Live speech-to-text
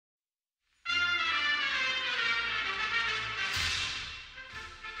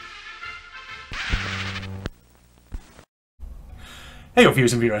Hey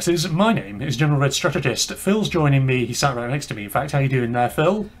viewers and viewers, my name is General Red Strategist. Phil's joining me, he sat right next to me. In fact, how are you doing there,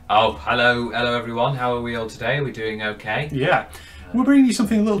 Phil? Oh, hello everyone, how are we all today? Are we doing okay? Yeah. We're bringing you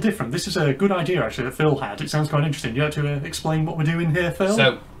something a little different. This is a good idea actually that Phil had. It sounds quite interesting. You like to explain what we're doing here, Phil?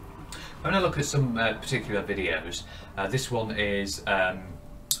 So, I'm going to look at some particular videos. This one is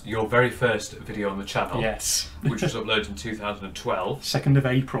your very first video on the channel. Yes. Which was uploaded in 2012. 2nd of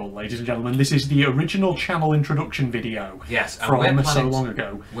April, ladies and gentlemen. This is the original channel introduction video. Yes, and from so long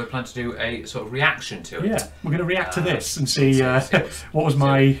ago. We're planning to do a sort of reaction to it. Yeah, we're going to react to this and see what was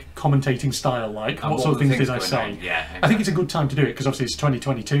my commentating style like. What sort of things did I say? Yeah, exactly. I think it's a good time to do it because obviously it's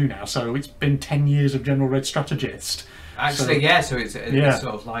 2022 now, so it's been 10 years of General Red Strategist. Actually, so, yeah, so it's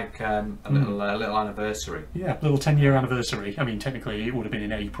sort of like a little anniversary. Yeah, little 10-year anniversary. I mean, technically it would have been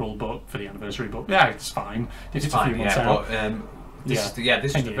in April, but for the anniversary, but yeah, it's fine. It's fine, yeah, but this was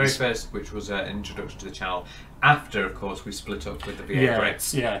the very first, which was an introduction to the channel. After, of course, we split up with the VA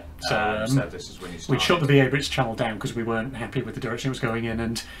Brits. Yeah, so this is when you started. We shut the VA Brits channel down because we weren't happy with the direction it was going in,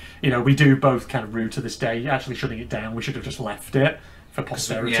 and you know, we do both kind of rude to this day. Actually, shutting it down, we should have just left it for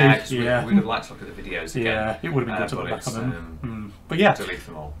posterity. Yeah, we'd have liked to look at the videos again. Yeah, it would have been good to look back on them. But yeah, delete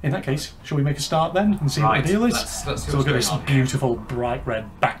them all. In that case, shall we make a start then and see what the deal is? Let's so we've got this beautiful bright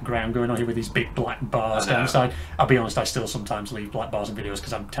red background going on here with these big black bars down the side. I'll be honest, I still sometimes leave black bars in videos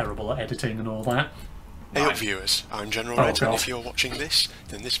because I'm terrible at editing and all that. Hey up viewers, I'm General Red, and if you're watching this,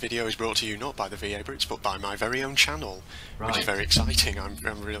 then this video is brought to you not by the VA Brits, but by my very own channel, which is very exciting.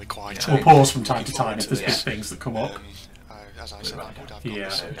 I'm really quite... We'll pause from time to time if there's big things that come up. As I said, I've got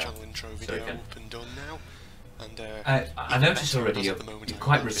this channel intro video up and done now. And, I noticed already you're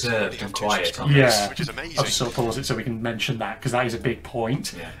quite reserved and quiet on this, which is amazing. I'll just sort of pause it so we can mention that, because that is a big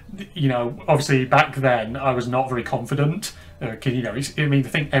point. Yeah. You know, obviously back then I was not very confident. You know, I mean, I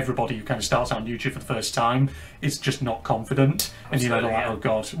think everybody who kind of starts on YouTube for the first time is just not confident, and you know, they're like, oh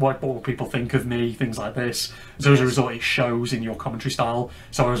god, what will people think of me? Things like this. So as a result, it shows in your commentary style.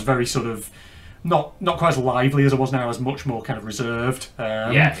 So I was very sort of not quite as lively as I was now. I was much more kind of reserved,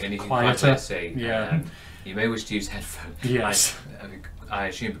 and you quieter. Can see. You may wish to use headphones. Yes. I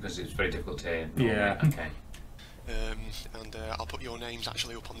assume because it's very difficult to hear. Yeah. Okay. And I'll put your names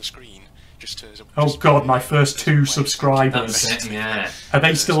actually up on the screen. Oh god, my first 2 subscribers. Yeah. Are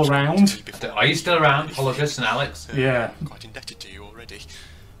they still around? Are you still around, Hologus and Alex? Yeah. I'm quite indebted to you already.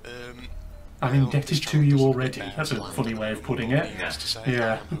 I'm indebted to you already. That's a funny way of putting it.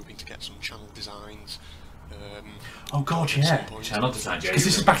 Yeah. I'm hoping to get some channel designs. Oh god, yeah. Channel designs. Because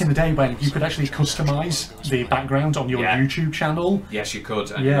this is back in the day when you could actually customise the background on your YouTube channel. Yes, you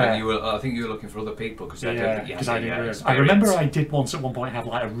could. And I think you were looking for other people because I didn't realise. I remember I did once at one point have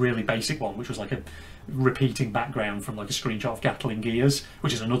like a really basic one, which was like a repeating background from like a screenshot of Gatling Gears,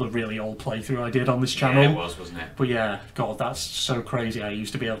 which is another really old playthrough I did on this channel. Yeah, it was, wasn't it? But yeah, god, that's so crazy. I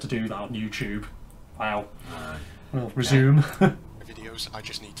used to be able to do that on YouTube. Wow. Well, resume. Videos. I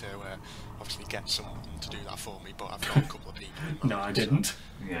just need to obviously get someone to do that for me, but I've got a couple of people in mind. No, I didn't.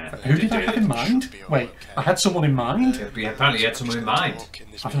 Yeah. Who did I have in mind? Wait, I had someone in mind? Apparently you had someone in mind.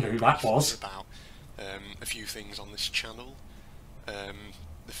 I don't know who that was. About a few things on this channel.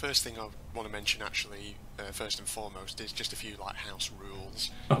 The first thing I want to mention actually, first and foremost, is just a few like house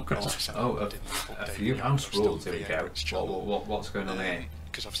rules. Oh god. A few house rules, there we go. What's going on here?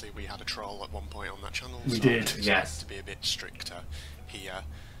 Because obviously we had a troll at one point on that channel. We did, yes. To be a bit stricter here.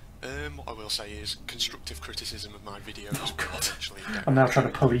 What I will say is constructive criticism of my videos. Oh god. I'm now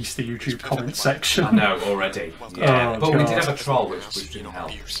trying to police the YouTube comment section. I know, already. Yeah, but we did have a troll which didn't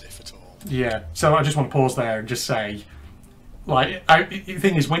help. Yeah, so I just want to pause there and just say, like, the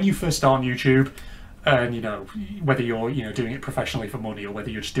thing is, when you first start on YouTube, and you know, whether you're doing it professionally for money or whether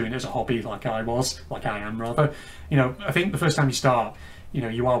you're just doing it as a hobby like I am rather, you know, I think the first time you start, you know,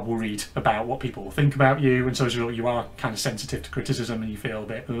 you are worried about what people will think about you, and so as a result you are kind of sensitive to criticism and you feel a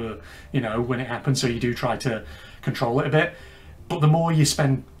bit, you know, when it happens, so you do try to control it a bit. But the more you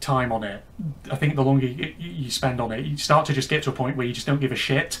spend time on it, I think the longer you spend on it, you start to just get to a point where you just don't give a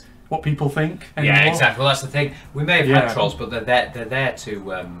shit what people think anymore. Yeah, exactly. Well, that's the thing. We may have had trolls, but they're there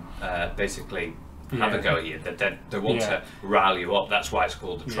to basically have a go at you. They want to rile you up. That's why it's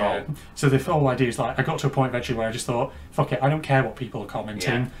called a troll. Yeah. So the whole idea is, like, I got to a point eventually where I just thought, fuck it, I don't care what people are commenting.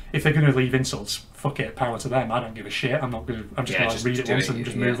 Yeah. If they're going to leave insults, fuck it, power to them. I don't give a shit. I'm just going to read it once and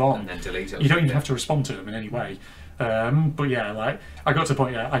just move on. And then delete it. You don't even have to respond to them in any way. But yeah, like, I got to the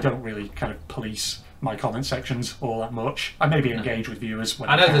point where I don't really kind of police my comment sections all that much. I maybe engage with viewers when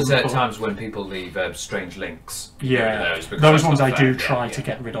I know there's times when people leave strange links. Yeah, those ones I do try to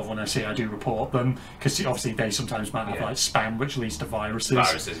get rid of when I see I do report them, because obviously they sometimes might have like spam which leads to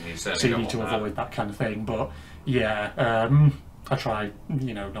viruses. And so you need to avoid that kind of thing. But yeah, I try,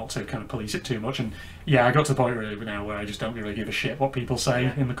 you know, not to kind of police it too much. And yeah, I got to the point really now where I just don't really give a shit what people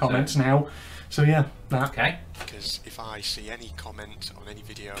say in the comments now. So yeah, that. Okay. Because if I see any comment on any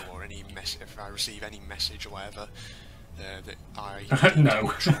video or any if I receive any message or whatever that I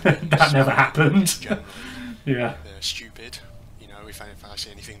no, that never happened. Yeah. Stupid. You know, if I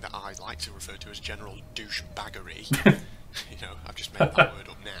see anything that I like to refer to as general douchebaggery, you know, I've just made that word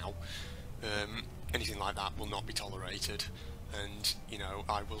up now. Anything like that will not be tolerated, and you know,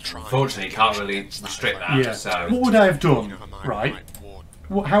 I will try. Unfortunately, you can't really restrict that. Yeah. So what would I have done? You know, right.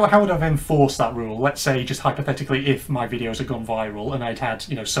 How would I have enforced that rule? Let's say, just hypothetically, if my videos had gone viral and I'd had,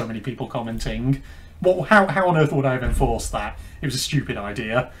 you know, so many people commenting, how on earth would I have enforced that? It was a stupid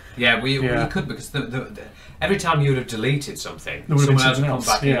idea. Yeah, we could, because every time you would have deleted something, there would someone have else been would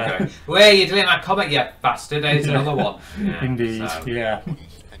something come back and go, "Wait, you deleted my comment, you bastard! There's another one." Yeah, indeed, so. yeah.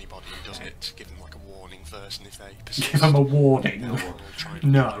 Anybody who does it, give them like a warning first, and if they persist, give them a warning.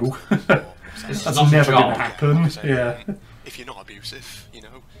 No, that's never going to happen. Yeah. If you're not abusive, you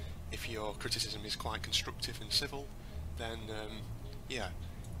know, if your criticism is quite constructive and civil, then yeah,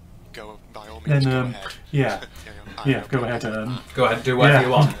 go by all means. Go ahead. Yeah, go ahead. Go ahead, do whatever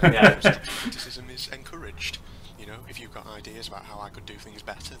you want. Yeah. Criticism is encouraged. You know, if you've got ideas about how I could do things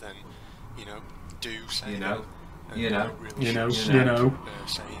better, then you know, do say them. You know, saying you know,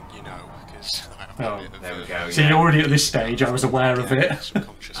 because there we go. See, already at this stage, I was aware of it.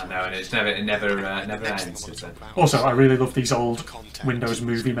 I know, and it never ends. Also, I really love these old Windows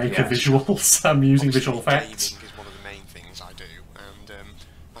Movie Maker visuals. I'm using visual effects. Gaming is one of the main things I do, and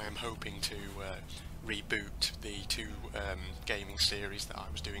I am hoping to reboot the two gaming series that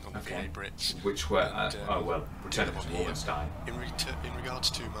I was doing on the VA Brits, which were Return of Wolfenstein. In regards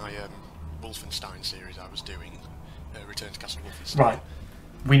to my Wolfenstein series I was doing, Return to Castle Wolfenstein. Right,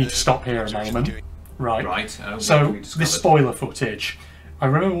 we need to stop here a moment. Right. So this spoiler footage. I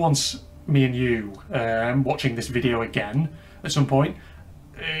remember once me and you watching this video again at some point.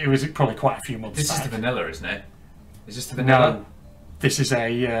 It was probably quite a few months back. This is the vanilla, isn't it? Is this the vanilla? No, this is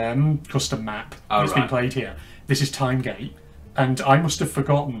a custom map that's been played here. This is Timegate, and I must have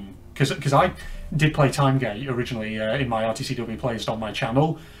forgotten because I did play Timegate originally in my RTCW playlist on my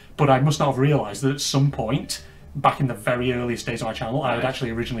channel, but I must not have realised that at some point back in the very earliest days of my channel I had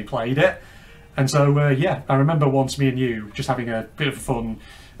actually originally played it. And so yeah, I remember once me and you just having a bit of fun.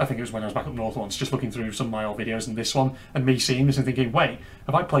 I think it was when I was back up north once, just looking through some of my old videos and this one, and me seeing this and thinking, wait,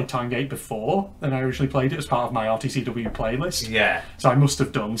 have I played Timegate before? And I originally played it as part of my RTCW playlist. Yeah. So I must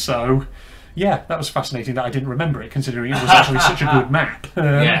have done. So yeah, that was fascinating that I didn't remember it, considering it was actually such a good map.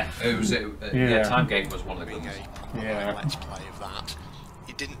 Yeah, it was. Timegate was one of the things. Let's play of that.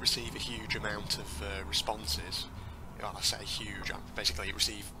 It didn't receive a huge amount of responses. Well, I say huge. Basically, it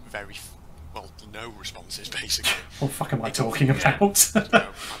received no responses, basically. What the fuck am I talking about?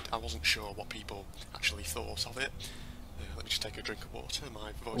 I wasn't sure what people actually thought of it. Let me just take a drink of water.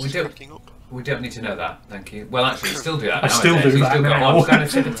 My voice is cracking up. We don't need to know that, thank you. Well, actually, you still do that. I still do that now.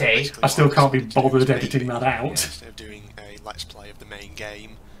 I still can't be bothered editing that out. Instead of doing a let's play of the main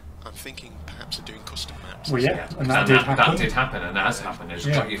game, I'm thinking perhaps of doing custom maps. Well, yeah, and that did happen. That did happen, and that has happened. It's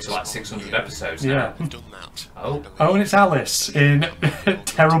got you to like 600 episodes now. Yeah, we've done that. Oh, and it's Alice in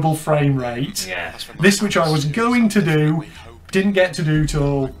terrible frame rate. Yeah. This, which I was going to do, didn't get to do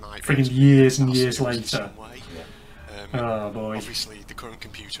till friggin' years and years later. Oh boy. Obviously, the current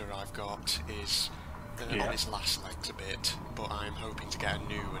computer I've got is on its last legs a bit, but I'm hoping to get a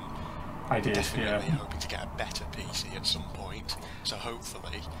new and definitely hoping to get a better PC at some point. So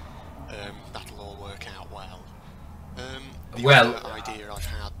hopefully that'll all work out well. The other idea I've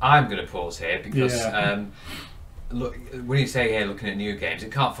had. I'm going to pause here because look, when you say here looking at new games,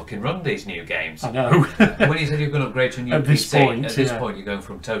 it can't fucking run these new games. I know. When you said you're going to upgrade to a new PC, at this point you're going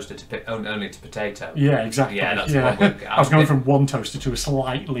from toaster to only to potato. Yeah, exactly. Yeah, that's what I was going from one toaster to a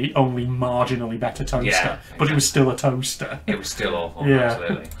slightly, only marginally better toaster, exactly. But it was still a toaster. It was still awful.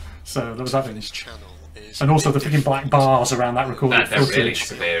 Absolutely. So there was that. This channel and also the freaking black bars around that recorded footage. They're really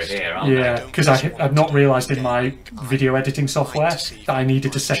severe here, aren't they? Yeah, because I'd not realised in my video editing software that I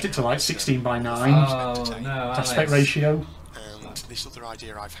needed to set it to like 16:9 aspect ratio. And this other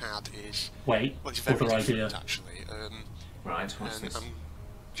idea I've had is... Wait, other idea. Actually. Right, what's this? I'm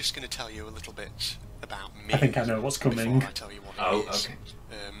just going to tell you a little bit about me. I think I know what's coming. Before I tell you what it is. Okay.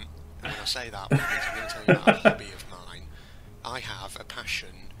 And when I say that, I'm going to tell you about a hobby of mine. I have a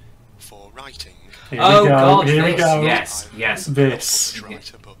passion for writing. Here we go. Yes. This. I'm not a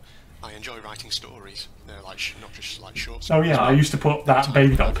writer, but I enjoy writing stories. They're like not just like short stories. Oh yeah, I used to put that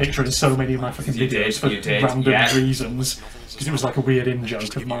baby doll picture in so many of my fucking videos for random reasons, because it was like a weird in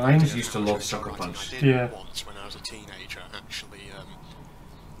joke of mine. I used to love Sucker Punch. Once when I was a teenager, actually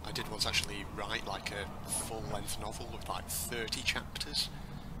I did once actually write like a full-length novel with like 30 chapters,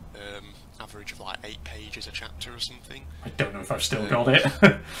 average of like 8 pages a chapter or something. I don't know if I've still got it.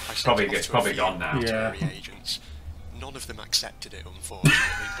 It's probably gone now. Yeah. Agents. None of them accepted it, unfortunately.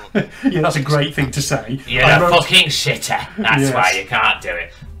 But yeah, that's a great thing to say. You're a fucking shitter. That's why you can't do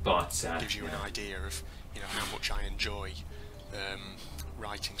it. But gives you an idea of how much I enjoy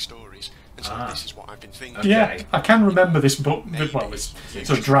writing stories. And so this is what I've been thinking. Yeah, I can remember this book. Well, this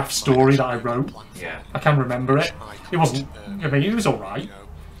sort of draft story that I wrote. Yeah, I can remember it. It wasn't. I mean, it was all right. It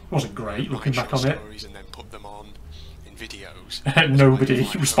wasn't great looking back on it. And then put them on in videos. Nobody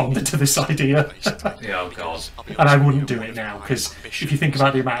responded to this idea. Oh god. And I wouldn't do it now, because if you think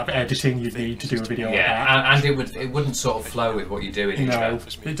about the amount of editing you'd need to do a video like that, and it wouldn't sort of flow with what you're doing. No,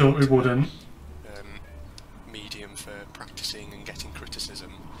 it wouldn't. Medium for practicing and getting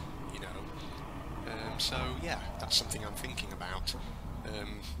criticism, so yeah, that's something I'm thinking about.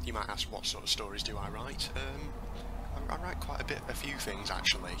 You might ask, what sort of stories do I write? I write quite a few things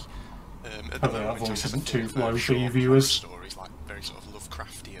actually. At the moment, that voice isn't too couple low of for you short viewers. Stories like very sort of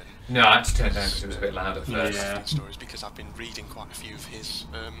Lovecraftian. No, I had to turn it down because it was a bit loud at first. Yeah. Stories, because I've been reading quite a few of his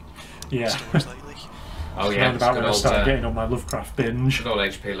stories lately. Oh yeah, about when I started getting on my Lovecraft binge. Good old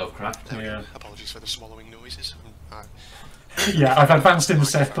HP Lovecraft. Yeah. Apologies for the swallowing noises. Yeah, I've advanced in the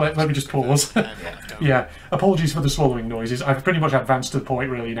set. Let me just pause. Yeah, apologies for the swallowing noises. I've pretty much advanced to the point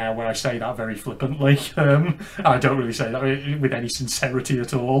really now where I say that very flippantly. I don't really say that with any sincerity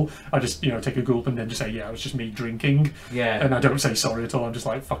at all. I just, take a gulp and then just say, yeah, it was just me drinking. Yeah. And I don't say sorry at all. I'm just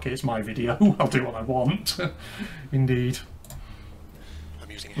like, fuck it, it's my video. I'll do what I want. Indeed.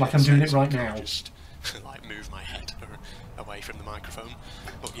 I'm using like I'm doing it right now. Just like move my head away from the microphone.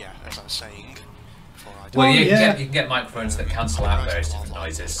 But yeah, as I was saying. Well, you can get microphones that cancel out various different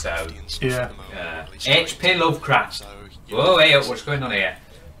noises, so... Yeah. HP Lovecraft. Whoa, hey, what's going on here?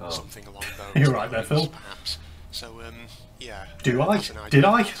 Oh. Something along those You're right there, Phil. Perhaps. So, yeah. Do I? Did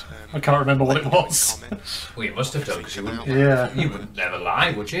I? I can't remember what it was. Well, you must have done, because you wouldn't... Yeah. You wouldn't never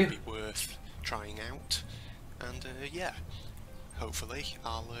lie, would you? It'd be worth trying out. And, yeah. Hopefully,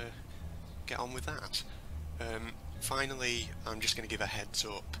 I'll get on with that. Finally, I'm just going to give a heads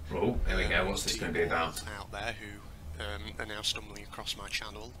up. Oh, there we go. What's this going to be about? Out there who are now stumbling across my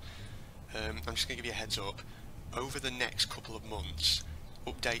channel. I'm just going to give you a heads up. Over the next couple of months,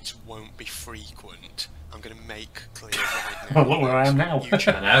 updates won't be frequent. I'm going to make clear right now. Well, look where I am now.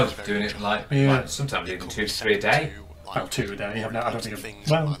 I know, doing it like sometimes even 2 to 3 a day. Well, 2 a day. I don't think.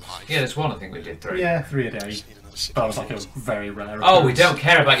 Well, yeah, there's one I think we did 3. Yeah, 3 a day. That was like a very rare. Oh, we don't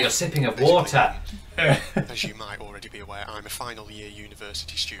care about your sipping of water. As you might already be aware, I'm a final year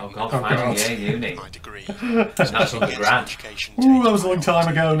university student. Oh god, final year uni. My degree. And that's undergrad. Ooh, that was a long time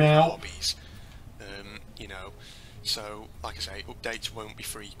ago now. Hobbies. So, like I say, updates won't be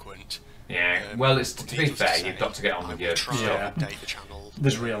frequent. Yeah, well, it's to be fair, you've got to get on with your stuff. Update the channel.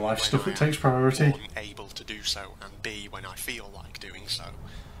 There's real life stuff that takes priority. One, able to do so, and B, when I feel like doing so.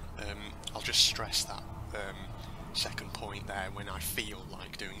 I'll just stress that second point there, when I feel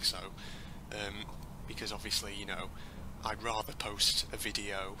like doing so. Because obviously, I'd rather post a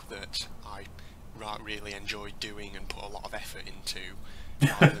video that I really enjoy doing and put a lot of effort into,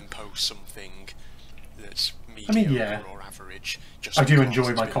 rather than post something that's mediocre or average. Just I do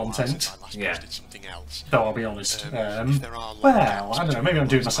enjoy my content. Something else. Though I'll be honest. Well, I don't know. Maybe I'm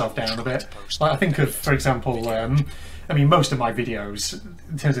doing myself down a bit. Like I think of, for example, I mean, most of my videos,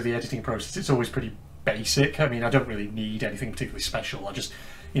 in terms of the editing process, it's always pretty basic. I mean, I don't really need anything particularly special. I just,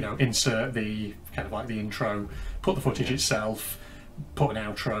 insert the kind of like the intro, put the footage itself, put an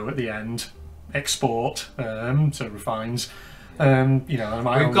outro at the end, export, so it refines. I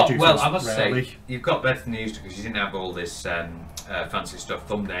might only do I must rarely. say, you've got better than you used to, because you didn't have all this fancy stuff,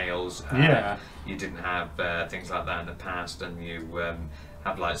 thumbnails. You didn't have things like that in the past, and you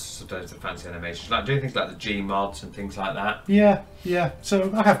have like sometimes the fancy animations, like doing things like the G mods and things like that. Yeah.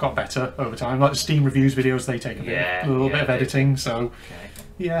 So I have got better over time. Like the Steam reviews videos, they take a little bit of editing. So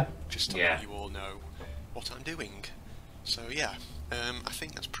just to let you all know what I'm doing. So yeah, I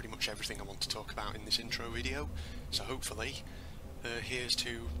think that's pretty much everything I want to talk about in this intro video. So hopefully,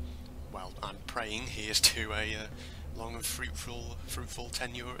 I'm praying here's to a long and fruitful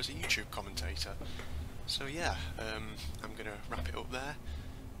tenure as a YouTube commentator. So yeah, I'm going to wrap it up there,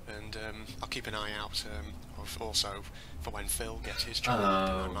 and I'll keep an eye out also for when Phil gets his channel up,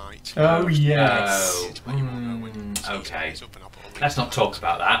 and I might. Oh yes. Okay. Let's not talk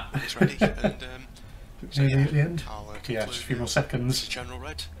about that. It's ready, and so maybe at the end. I'll just a few more seconds. This is General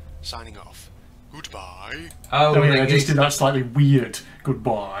Red signing off. Goodbye. I just did that slightly weird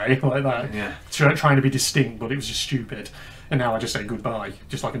goodbye like that. Yeah. Trying to be distinct, but it was just stupid. and now I just say goodbye,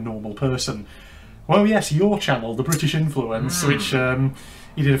 just like a normal person. Well, yes, your channel, The British Influence, which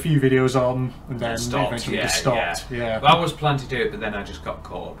you did a few videos on, and then eventually just stopped. Yeah. Well, I was planning to do it, but then I just got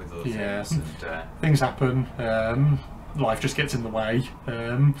caught up with other things. And, things happen. Life just gets in the way.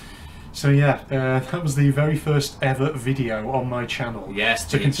 So yeah, that was the very first ever video on my channel. Yes,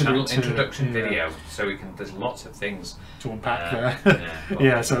 the channel introduction video. So there's lots of things to unpack there.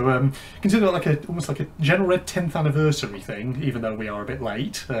 Yeah, so consider it like almost like a General Red 10th anniversary thing, even though we are a bit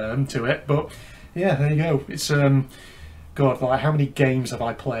late to it. But yeah, there you go. It's God, like how many games have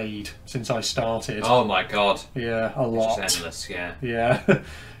I played since I started? Oh my God. Yeah, a lot. It's endless. Yeah. Yeah.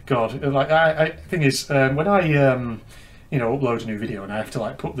 God, like thing is, when I you know, upload a new video and I have to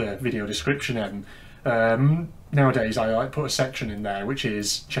like put the video description in. Nowadays, I like put a section in there which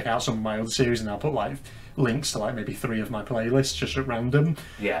is check out some of my other series, and I'll put like links to like maybe 3 of my playlists just at random.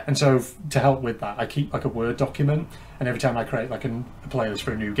 Yeah. And so to help with that, I keep like a Word document, and every time I create like a playlist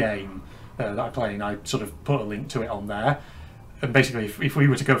for a new game that I play, and I sort of put a link to it on there. And basically, if we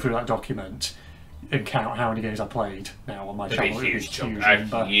were to go through that document and count how many games I played now on my channel, it'd be a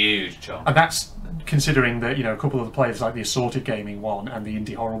huge chunk. And that's considering that, you know, a couple of the players like the assorted gaming one and the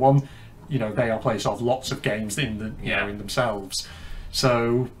indie horror one, you know, they are players of lots of games in the you know, in themselves.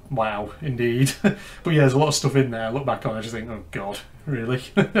 So wow, indeed. But yeah, there's a lot of stuff in there. I look back on it, I just think, oh God, really?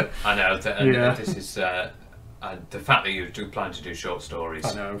 I know. This is the fact that you do plan to do short stories.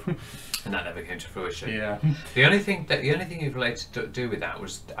 I know. And that never came to fruition. Yeah. The only thing you've related to do with that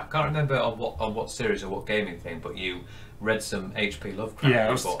was, I can't remember on what series or what gaming thing, but you read some H.P. Lovecraft. Yeah,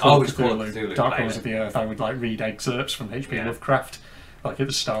 it was called Cthulhu, Dark Corners of the Earth. I would like read excerpts from H.P. Lovecraft, like at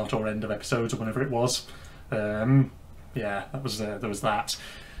the start or end of episodes or whenever it was. Yeah, that was there was that.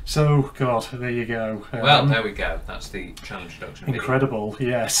 So God, there you go. Well, there we go. That's the channel introduction. Incredible,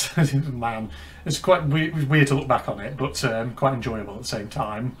 video. Yes, man. It's quite weird to look back on it, but quite enjoyable at the same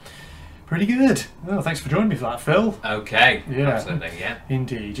time. Pretty good. Well, thanks for joining me for that, Phil. Okay. Yeah. Absolutely, yeah.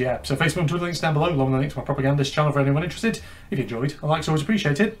 Indeed, yeah. So Facebook and Twitter links down below, along with the link to my propagandist channel for anyone interested. If you enjoyed, a like's always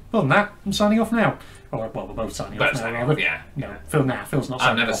appreciated. Other than that, I'm signing off now. Or, well, we're both signing off now, rather. Yeah. No, Phil's not signing off.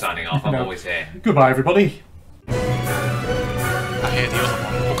 I'm never signing off, I'm always here. Goodbye, everybody. I hear the other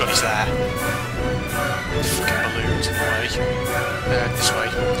one. Oh God, he's there. Fucking balloons in the way. This way.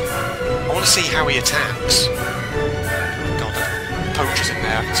 I want to see how he attacks. God, the poacher's in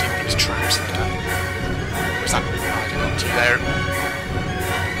there. I can see one of his traps there. Where's that hiding up to? There.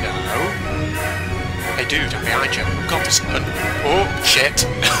 No. Hey dude, I'm behind you. Oh God, there's none. Oh, shit.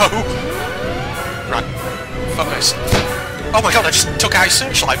 No. Right. Fuck this. Oh my God, I just took out his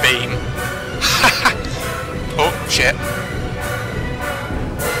searchlight beam. Oh, shit.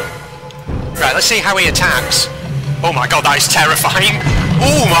 Right, let's see how he attacks. Oh my God, that is terrifying.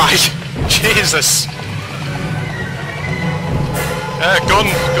 Oh my, Jesus. Gun.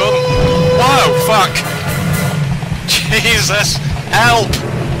 Whoa, fuck. Jesus, help.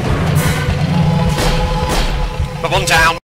 The one down.